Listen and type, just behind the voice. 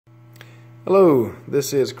Hello,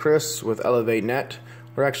 this is Chris with ElevateNet.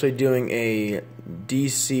 We're actually doing a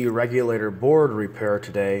DC regulator board repair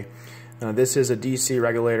today. This is a DC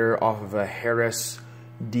regulator off of a Harris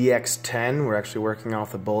DX10. We're actually working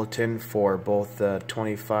off the bulletin for both the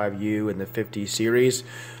 25U and the 50 series.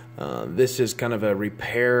 This is kind of a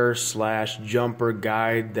repair slash jumper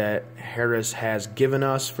guide that Harris has given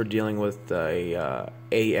us for dealing with a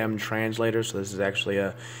AM translator. So this is actually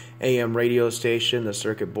a AM radio station, the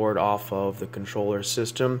circuit board off of the controller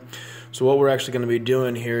system. So what we're actually going to be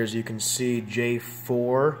doing here is, you can see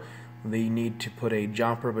J4, they need to put a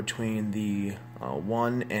jumper between the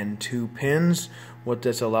 1 and 2 pins. What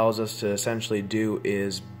this allows us to essentially do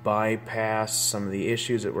is bypass some of the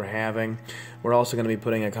issues that we're having. We're also going to be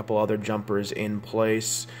putting a couple other jumpers in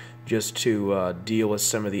place just to deal with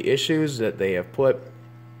some of the issues that they have put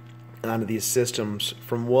onto these systems.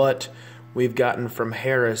 From what we've gotten from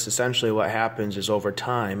Harris, essentially what happens is, over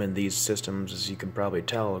time, and these systems, as you can probably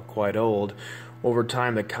tell, are quite old, over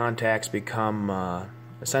time the contacts become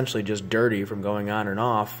essentially just dirty from going on and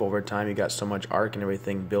off. Over time you got so much arc and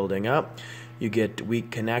everything building up, you get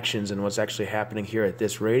weak connections. And what's actually happening here at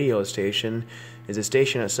this radio station is the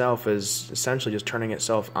station itself is essentially just turning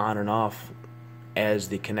itself on and off as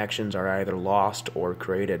the connections are either lost or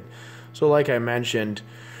created. So like I mentioned,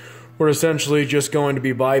 we're essentially just going to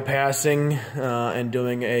be bypassing and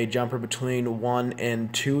doing a jumper between 1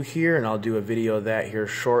 and 2 here, and I'll do a video of that here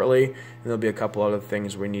shortly. And there'll be a couple other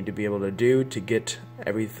things we need to be able to do to get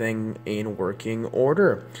everything in working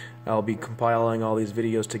order. I'll be compiling all these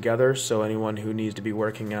videos together, so anyone who needs to be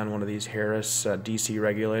working on one of these Harris DC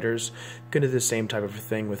regulators can do the same type of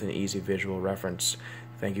thing with an easy visual reference.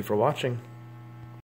 Thank you for watching.